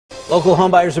Local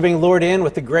homebuyers are being lured in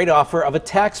with the great offer of a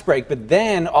tax break, but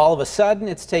then all of a sudden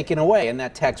it's taken away, and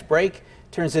that tax break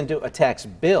turns into a tax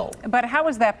bill. But how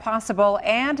is that possible,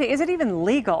 and is it even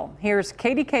legal? Here's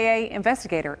KDKA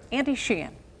investigator Andy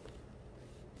Sheehan.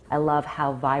 I love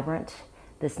how vibrant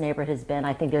this neighborhood has been.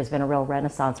 I think there's been a real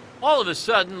renaissance. All of a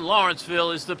sudden,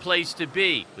 Lawrenceville is the place to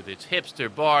be, with its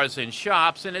hipster bars and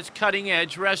shops and its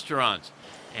cutting-edge restaurants.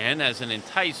 And as an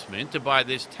enticement to buy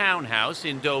this townhouse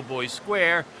in Doughboy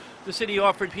Square, the city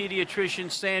offered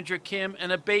pediatrician Sandra Kim an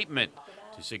abatement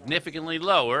to significantly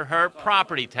lower her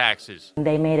property taxes.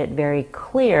 They made it very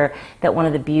clear that one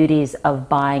of the beauties of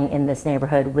buying in this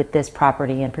neighborhood with this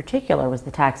property in particular was the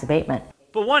tax abatement.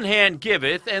 But one hand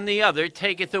giveth and the other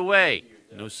taketh away.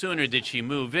 No sooner did she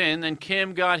move in than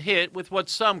Kim got hit with what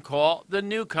some call the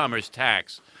newcomer's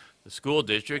tax. The school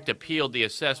district appealed the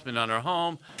assessment on her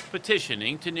home,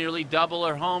 petitioning to nearly double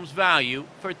her home's value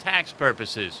for tax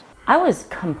purposes. I was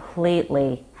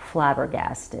completely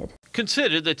flabbergasted.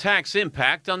 Consider the tax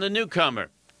impact on the newcomer.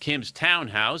 Kim's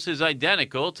townhouse is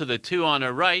identical to the two on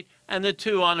her right and the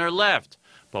two on her left.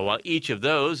 But while each of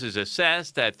those is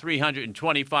assessed at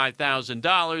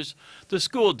 $325,000, the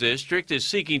school district is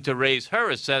seeking to raise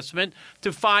her assessment to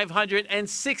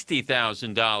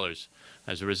 $560,000.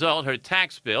 As a result, her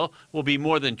tax bill will be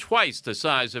more than twice the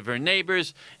size of her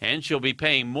neighbor's, and she'll be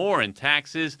paying more in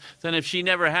taxes than if she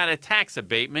never had a tax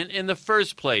abatement in the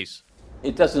first place.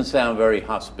 It doesn't sound very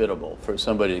hospitable for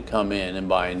somebody to come in and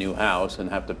buy a new house and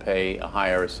have to pay a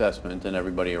higher assessment than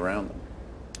everybody around them.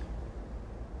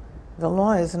 The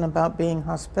law isn't about being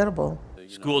hospitable.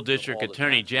 School District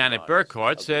Attorney Janet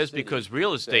Burkhart says because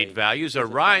real estate values are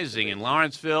rising in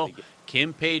Lawrenceville,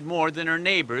 Kim paid more than her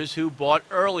neighbors who bought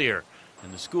earlier.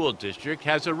 And the school district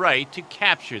has a right to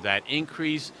capture that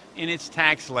increase in its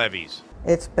tax levies.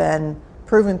 It's been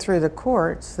proven through the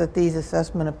courts that these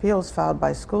assessment appeals filed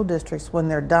by school districts, when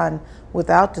they're done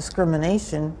without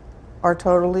discrimination, are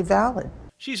totally valid.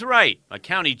 She's right. A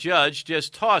county judge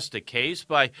just tossed a case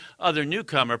by other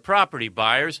newcomer property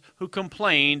buyers who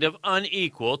complained of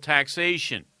unequal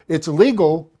taxation. It's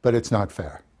legal, but it's not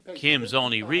fair. Kim's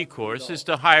only recourse is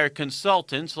to hire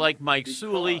consultants like Mike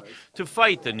Suley to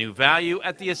fight the new value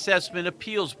at the Assessment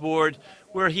Appeals Board,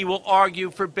 where he will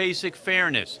argue for basic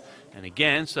fairness and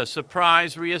against a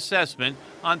surprise reassessment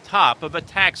on top of a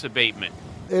tax abatement.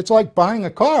 It's like buying a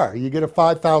car. You get a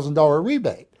 $5,000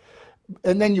 rebate,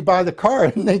 and then you buy the car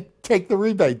and they take the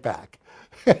rebate back.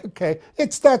 Okay,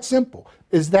 it's that simple.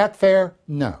 Is that fair?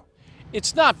 No.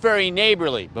 It's not very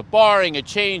neighborly, but barring a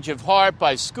change of heart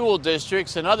by school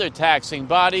districts and other taxing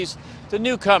bodies, the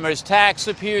newcomer's tax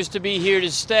appears to be here to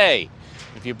stay.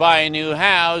 If you buy a new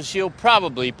house, you'll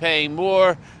probably pay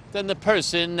more than the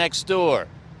person next door.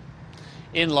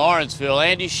 In Lawrenceville,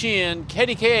 Andy Sheehan,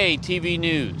 KDKA-TV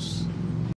News.